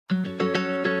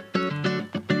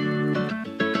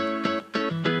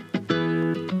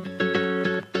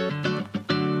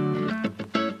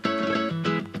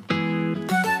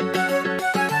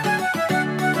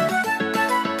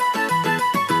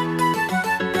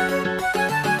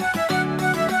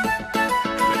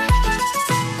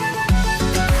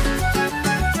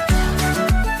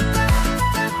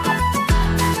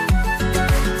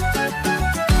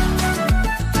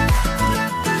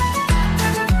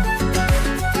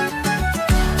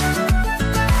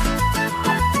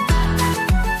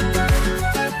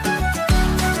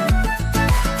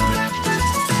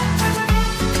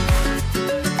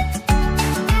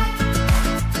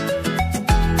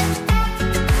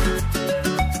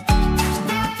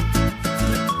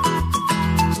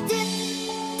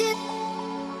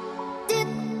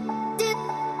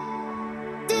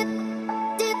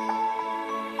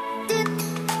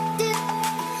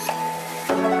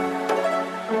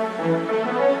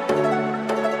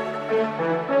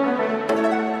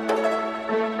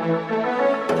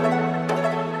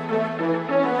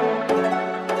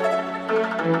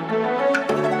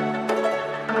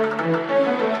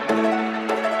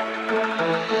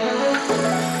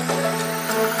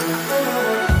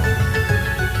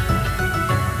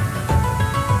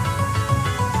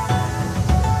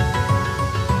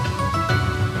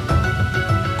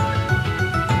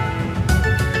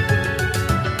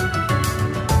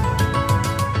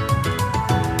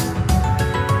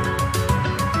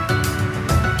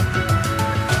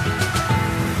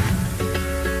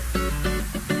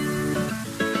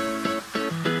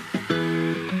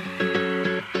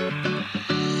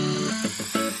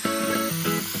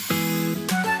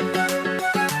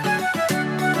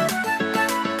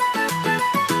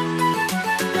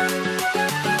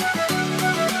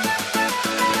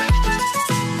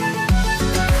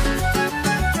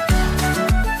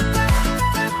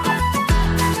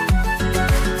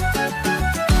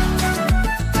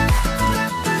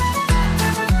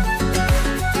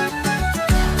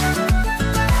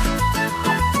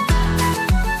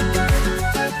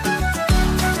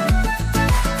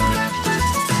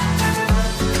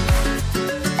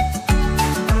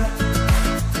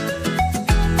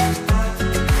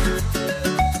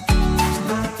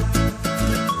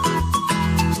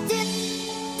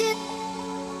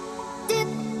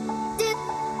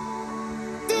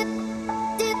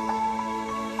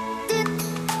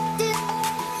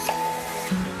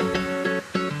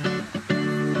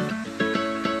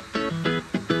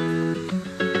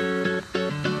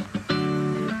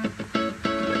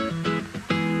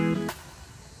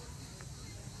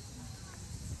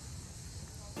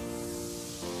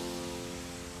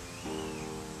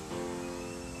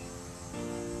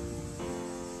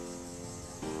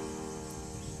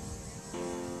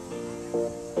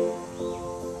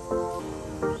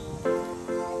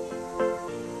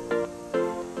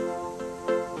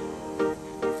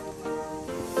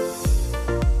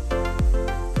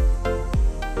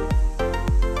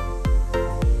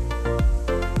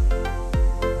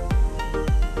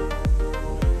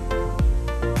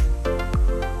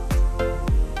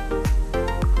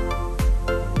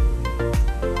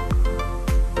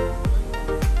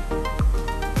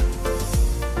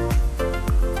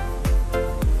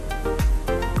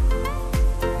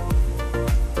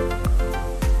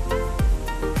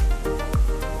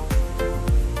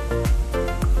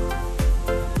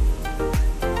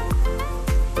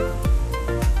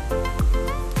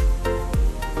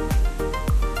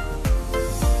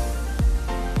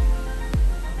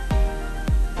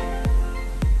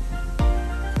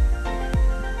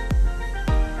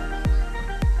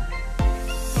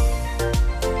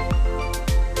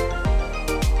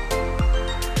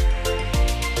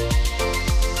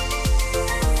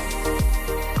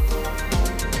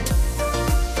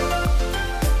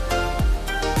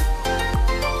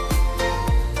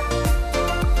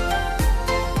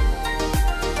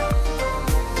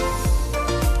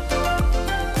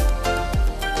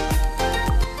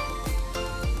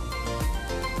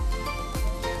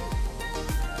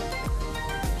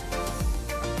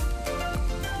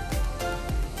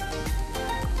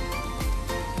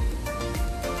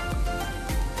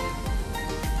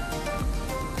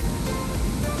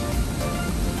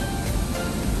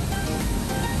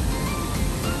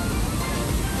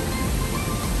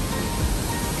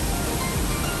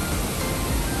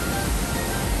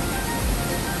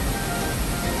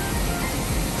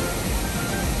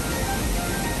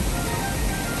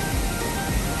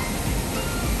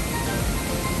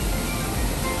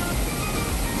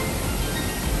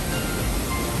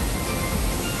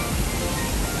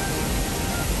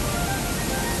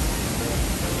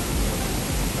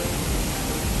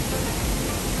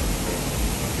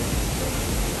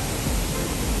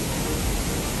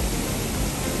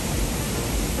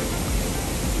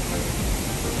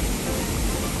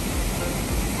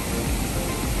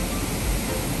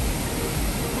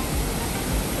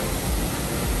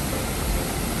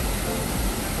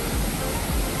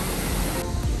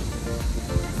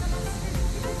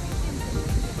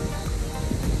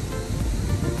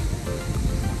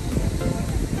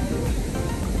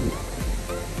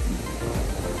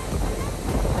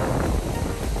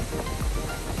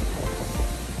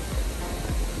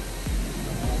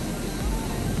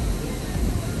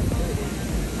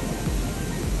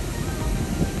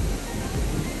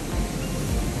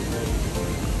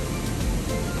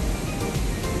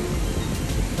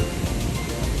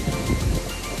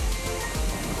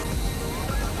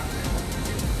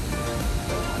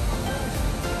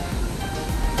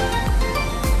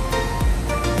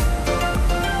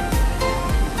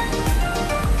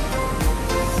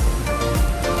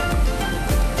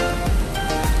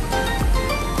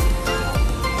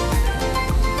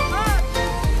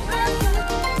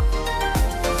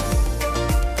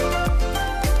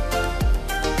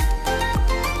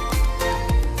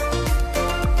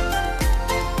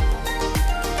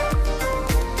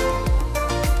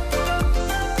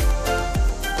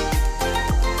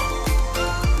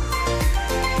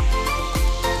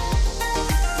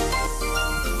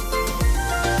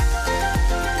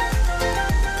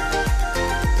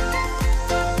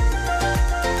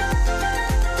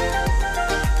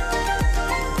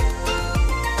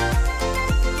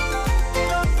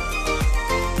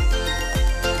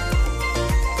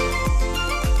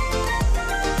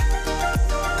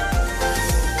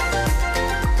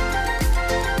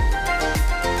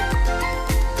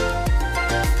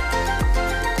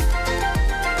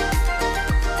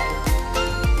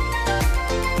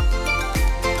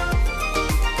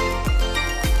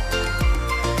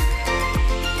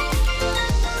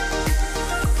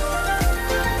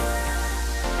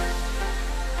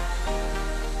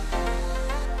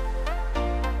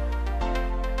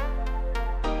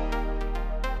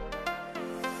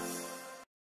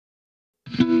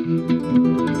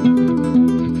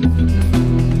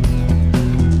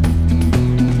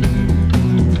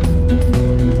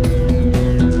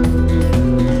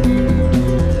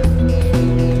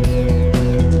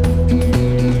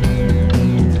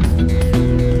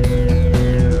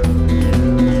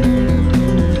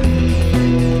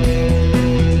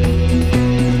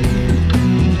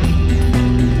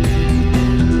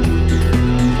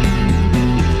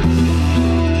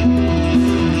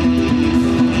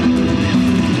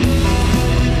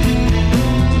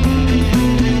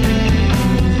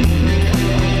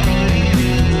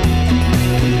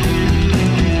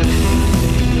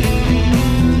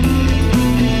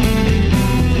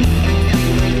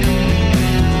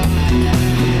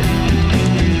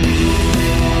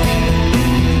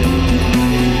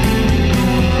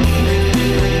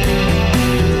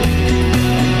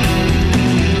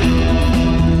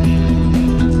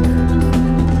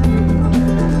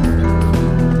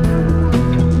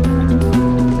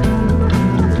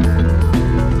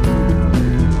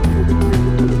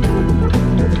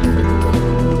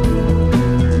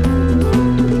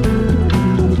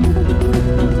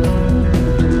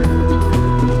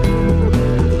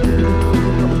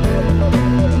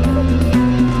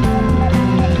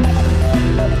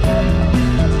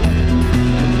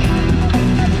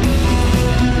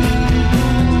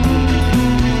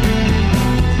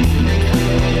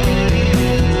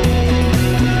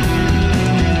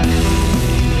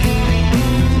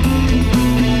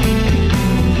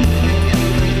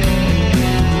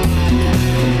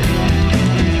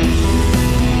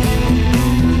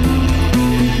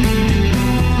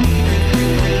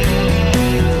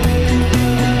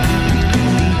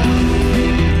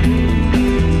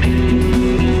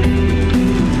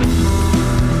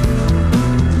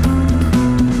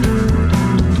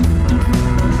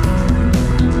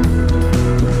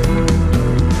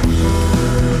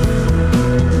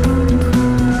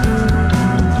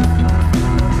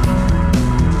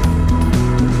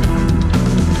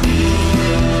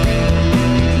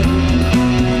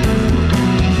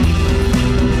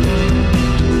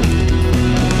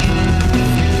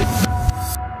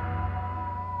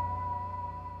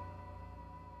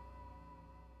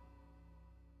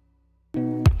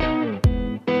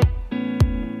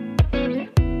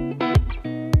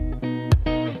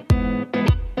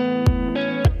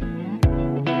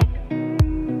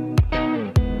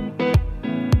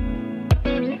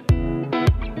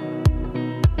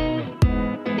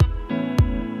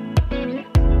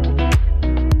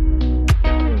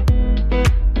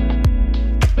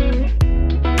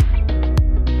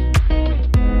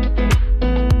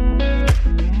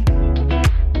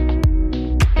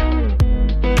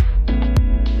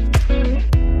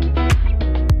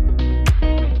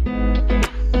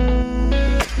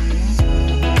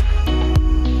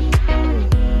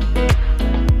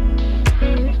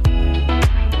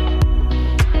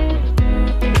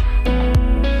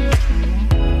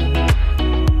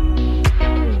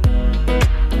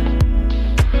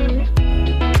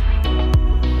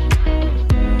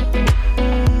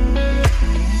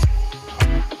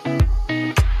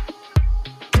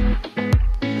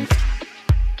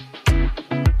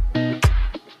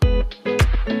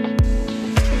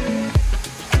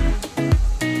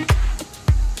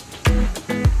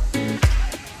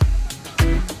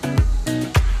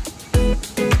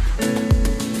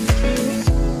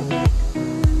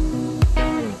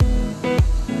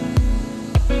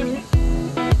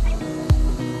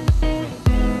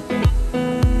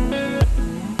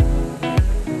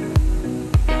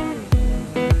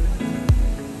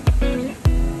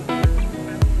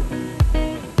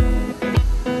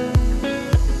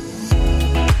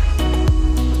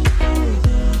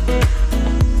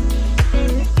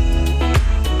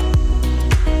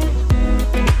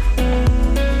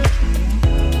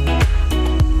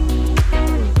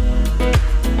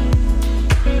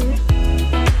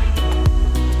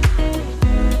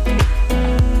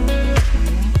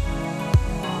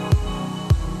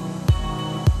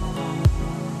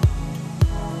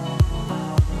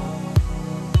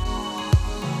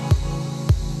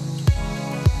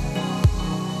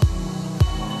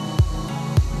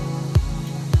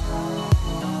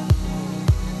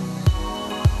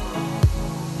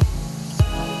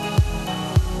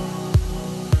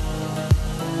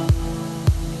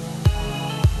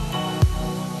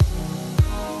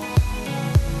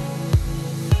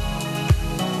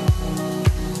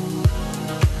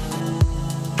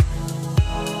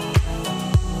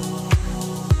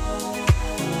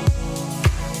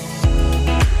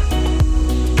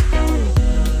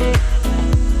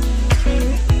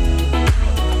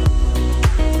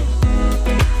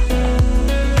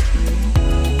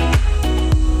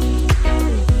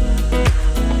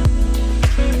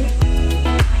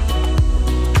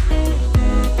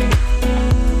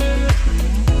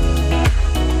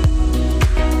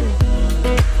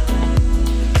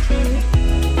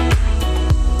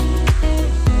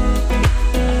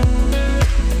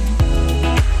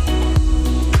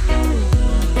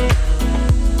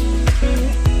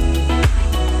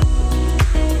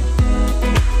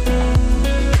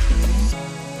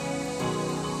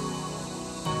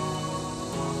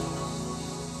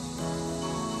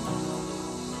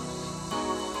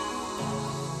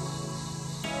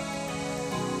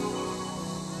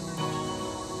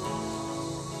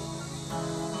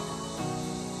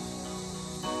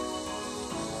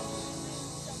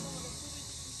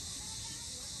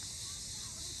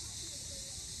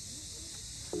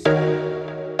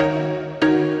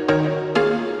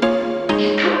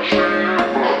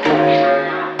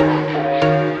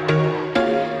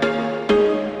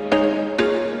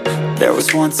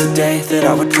day that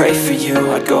I would pray for you.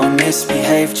 I'd go and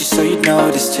misbehave just so you'd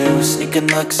notice too. Sneaking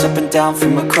looks up and down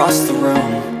from across the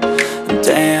room. And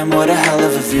damn, what a hell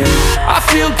of a view. I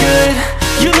feel good,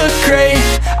 you look great,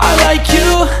 I like you,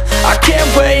 I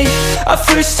can't wait. A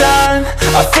first time,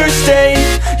 a first date,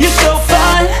 you're so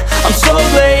fine, I'm so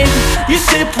late. You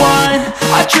sip wine,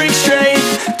 I drink straight,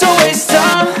 don't waste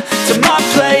time to my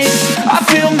place. I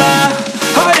feel my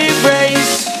heart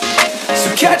erase,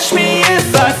 so catch me if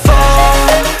I fall.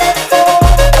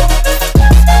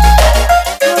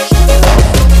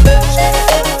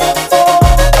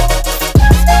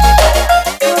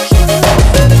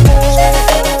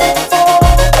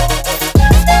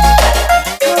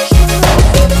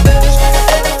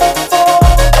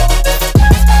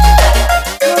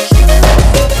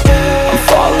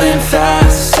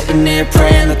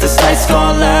 Praying that this night's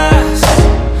gonna last.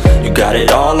 You got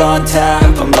it all on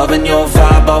tap, I'm loving your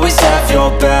vibe, always have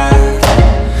your back.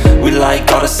 We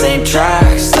like all the same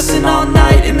tracks, listen all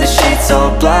night in the sheets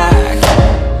all black.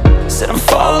 Said I'm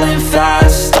falling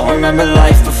fast, don't remember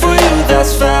life before you,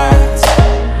 that's fact.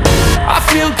 I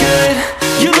feel good,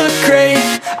 you look great,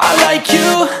 I like you,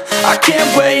 I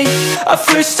can't wait. A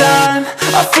first time,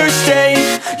 a first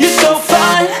date, you're so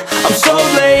fine, I'm so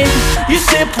late. You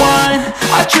sip wine,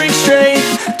 I drink straight,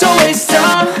 don't waste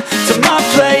time to my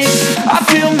place. I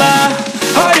feel my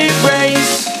heart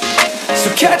erase, so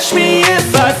catch me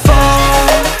if I fall.